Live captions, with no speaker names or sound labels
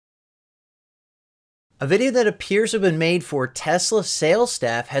A video that appears to have been made for Tesla sales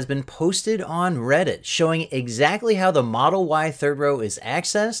staff has been posted on Reddit, showing exactly how the Model Y third row is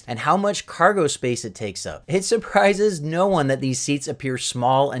accessed and how much cargo space it takes up. It surprises no one that these seats appear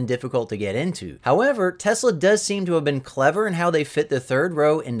small and difficult to get into. However, Tesla does seem to have been clever in how they fit the third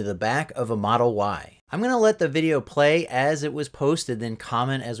row into the back of a Model Y. I'm going to let the video play as it was posted, then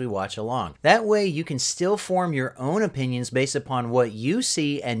comment as we watch along. That way you can still form your own opinions based upon what you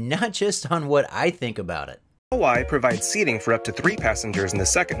see and not just on what I think about it. Model Y provides seating for up to 3 passengers in the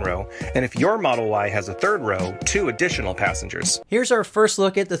second row, and if your Model Y has a third row, 2 additional passengers. Here's our first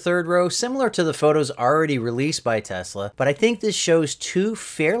look at the third row, similar to the photos already released by Tesla, but I think this shows 2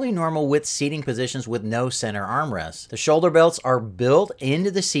 fairly normal width seating positions with no center armrest. The shoulder belts are built into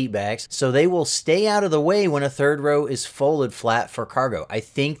the seat backs, so they will stay out of the way when a third row is folded flat for cargo. I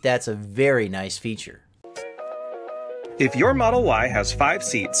think that's a very nice feature. If your Model Y has 5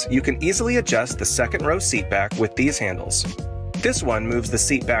 seats, you can easily adjust the second row seat back with these handles. This one moves the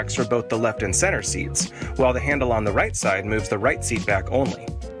seat backs for both the left and center seats, while the handle on the right side moves the right seat back only.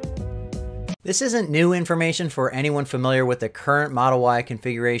 This isn't new information for anyone familiar with the current Model Y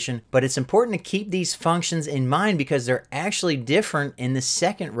configuration, but it's important to keep these functions in mind because they're actually different in the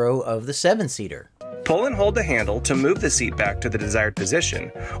second row of the 7-seater. Pull and hold the handle to move the seat back to the desired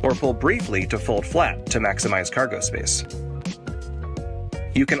position, or pull briefly to fold flat to maximize cargo space.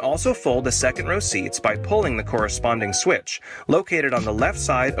 You can also fold the second row seats by pulling the corresponding switch, located on the left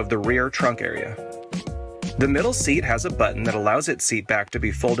side of the rear trunk area. The middle seat has a button that allows its seat back to be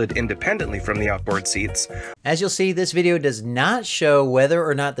folded independently from the outboard seats. As you'll see, this video does not show whether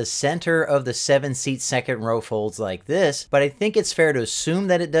or not the center of the 7-seat second row folds like this, but I think it's fair to assume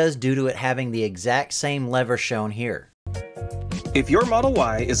that it does due to it having the exact same lever shown here. If your Model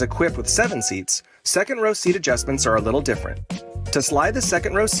Y is equipped with 7 seats, second row seat adjustments are a little different. To slide the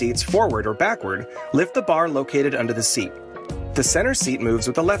second row seats forward or backward, lift the bar located under the seat. The center seat moves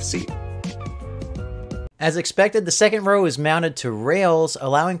with the left seat. As expected, the second row is mounted to rails,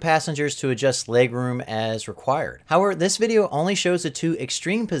 allowing passengers to adjust legroom as required. However, this video only shows the 2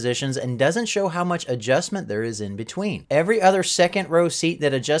 extreme positions and doesn't show how much adjustment there is in between. Every other second row seat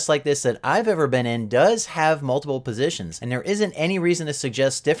that adjusts like this that I've ever been in does have multiple positions, and there isn't any reason to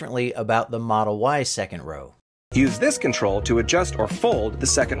suggest differently about the Model Y second row. Use this control to adjust or fold the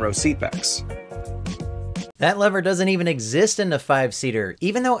second row seat backs. That lever doesn't even exist in the 5-seater,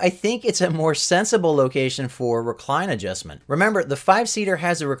 even though I think it's a more sensible location for recline adjustment. Remember, the 5-seater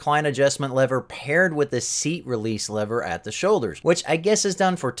has a recline adjustment lever paired with the seat release lever at the shoulders, which I guess is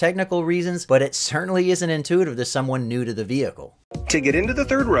done for technical reasons, but it certainly isn't intuitive to someone new to the vehicle. To get into the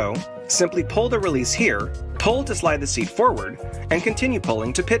third row, simply pull the release here, pull to slide the seat forward, and continue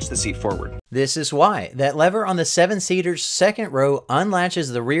pulling to pitch the seat forward. This is why. That lever on the 7-seater's second row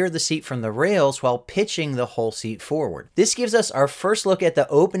unlatches the rear of the seat from the rails while pitching the whole seat forward. This gives us our first look at the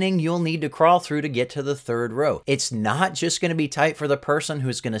opening you'll need to crawl through to get to the third row. It's not just going to be tight for the person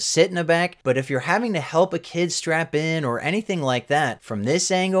who's going to sit in the back, but if you're having to help a kid strap in or anything like that, from this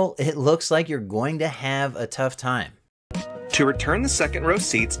angle, it looks like you're going to have a tough time. To return the second row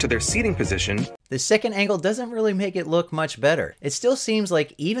seats to their seating position, the second angle doesn't really make it look much better. It still seems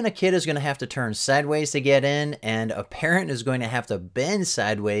like even a kid is going to have to turn sideways to get in, and a parent is going to have to bend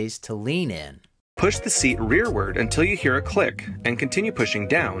sideways to lean in. Push the seat rearward until you hear a click, and continue pushing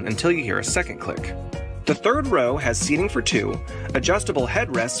down until you hear a second click. The third row has seating for 2, adjustable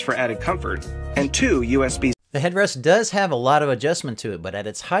headrests for added comfort, and 2 USB. The headrest does have a lot of adjustment to it, but at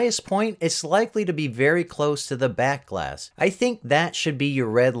its highest point, it's likely to be very close to the back glass. I think that should be your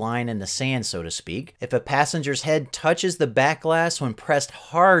red line in the sand, so to speak. If a passenger's head touches the back glass when pressed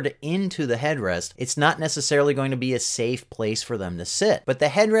hard into the headrest, it's not necessarily going to be a safe place for them to sit. But the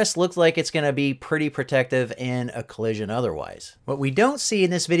headrest looks like it's going to be pretty protective in a collision otherwise. What we don't see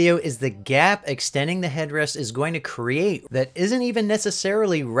in this video is the gap extending the headrest is going to create that isn't even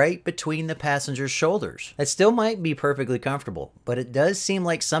necessarily right between the passenger's shoulders. That still might be perfectly comfortable, but it does seem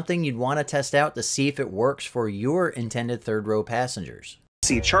like something you'd want to test out to see if it works for your intended third row passengers.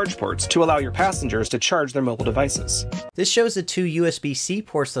 Charge ports to allow your passengers to charge their mobile devices. This shows the 2 USB-C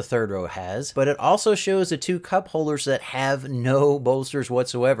ports the third row has, but it also shows the 2 cup holders that have no bolsters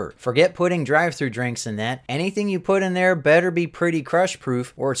whatsoever. Forget putting drive-through drinks in that. Anything you put in there better be pretty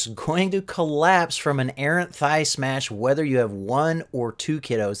crush-proof, or it's going to collapse from an errant thigh smash whether you have 1 or 2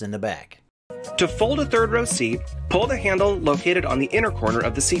 kiddos in the back. To fold a third row seat, pull the handle located on the inner corner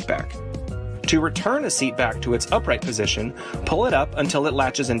of the seat back. To return a seat back to its upright position, pull it up until it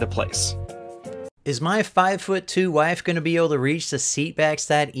latches into place. Is my 5'2" wife going to be able to reach the seat backs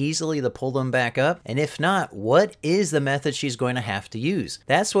that easily to pull them back up? And if not, what is the method she's going to have to use?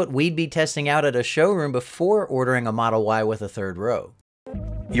 That's what we'd be testing out at a showroom before ordering a Model Y with a third row.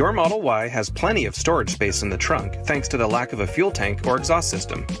 Your Model Y has plenty of storage space in the trunk thanks to the lack of a fuel tank or exhaust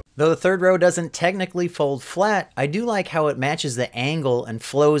system. Though the third row doesn't technically fold flat, I do like how it matches the angle and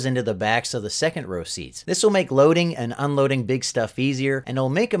flows into the backs of the second row seats. This will make loading and unloading big stuff easier, and it'll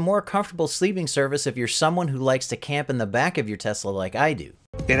make a more comfortable sleeping surface if you're someone who likes to camp in the back of your Tesla like I do.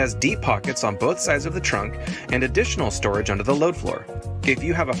 It has deep pockets on both sides of the trunk and additional storage under the load floor. If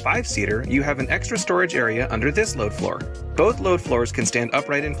you have a 5-seater, you have an extra storage area under this load floor. Both load floors can stand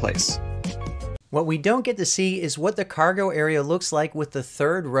upright in place. What we don't get to see is what the cargo area looks like with the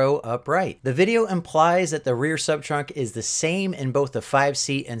third row upright. The video implies that the rear subtrunk is the same in both the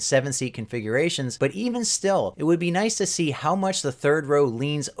 5-seat and 7-seat configurations, but even still, it would be nice to see how much the third row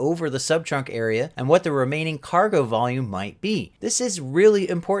leans over the subtrunk area and what the remaining cargo volume might be. This is really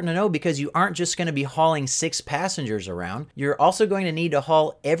important to know because you aren't just going to be hauling 6 passengers around, you're also going to need to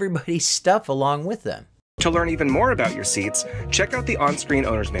haul everybody's stuff along with them. To learn even more about your seats, check out the on-screen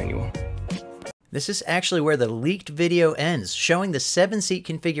owner's manual. This is actually where the leaked video ends, showing the 7-seat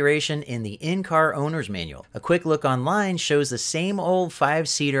configuration in the in-car owner's manual. A quick look online shows the same old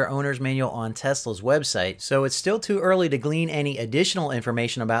 5-seater owner's manual on Tesla's website, so it's still too early to glean any additional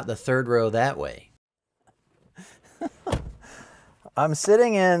information about the third row that way. I'm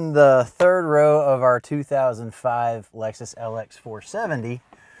sitting in the third row of our 2005 Lexus LX 470,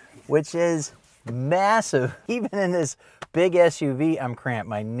 which is massive. Even in this big SUV, I'm cramped.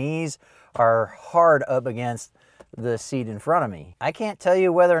 My knees are hard up against the seat in front of me. I can't tell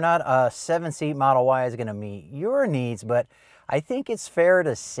you whether or not a 7-seat Model Y is going to meet your needs, but I think it's fair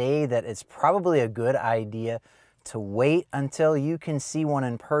to say that it's probably a good idea to wait until you can see one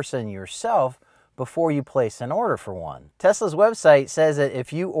in person yourself before you place an order for one. Tesla's website says that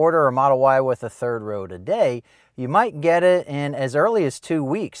if you order a Model Y with a third row today, you might get it in as early as 2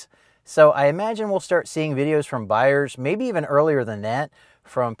 weeks. So I imagine we'll start seeing videos from buyers, maybe even earlier than that,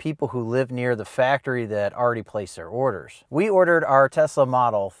 from people who live near the factory that already placed their orders. We ordered our Tesla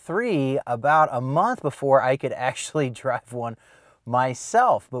Model 3 about a month before I could actually drive one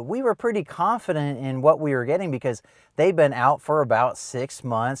myself, but we were pretty confident in what we were getting because they've been out for about 6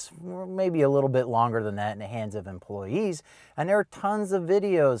 months, or maybe a little bit longer than that in the hands of employees, and there are tons of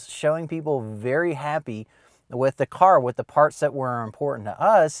videos showing people very happy with the car, with the parts that were important to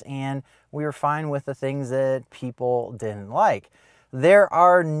us, and we were fine with the things that people didn't like. There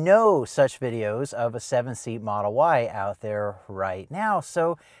are no such videos of a 7-seat Model Y out there right now,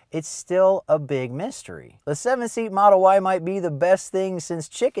 so it's still a big mystery. The 7-seat Model Y might be the best thing since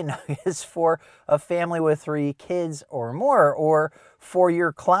chicken nuggets for a family with 3 kids or more, or for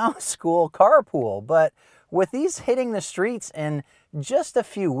your clown school carpool, but with these hitting the streets in just a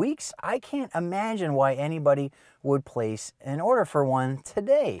few weeks, I can't imagine why anybody would place an order for one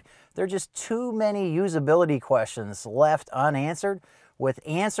today. There are just too many usability questions left unanswered, with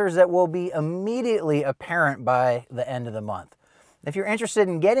answers that will be immediately apparent by the end of the month. If you're interested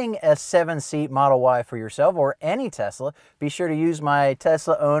in getting a 7-seat Model Y for yourself or any Tesla, be sure to use my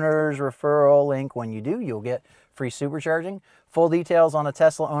Tesla Owners Referral link. When you do, you'll get free supercharging. Full details on the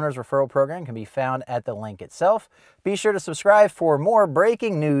Tesla Owners Referral program can be found at the link itself. Be sure to subscribe for more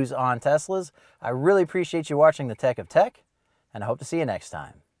breaking news on Teslas. I really appreciate you watching The Tech of Tech, and I hope to see you next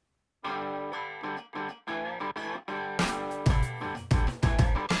time.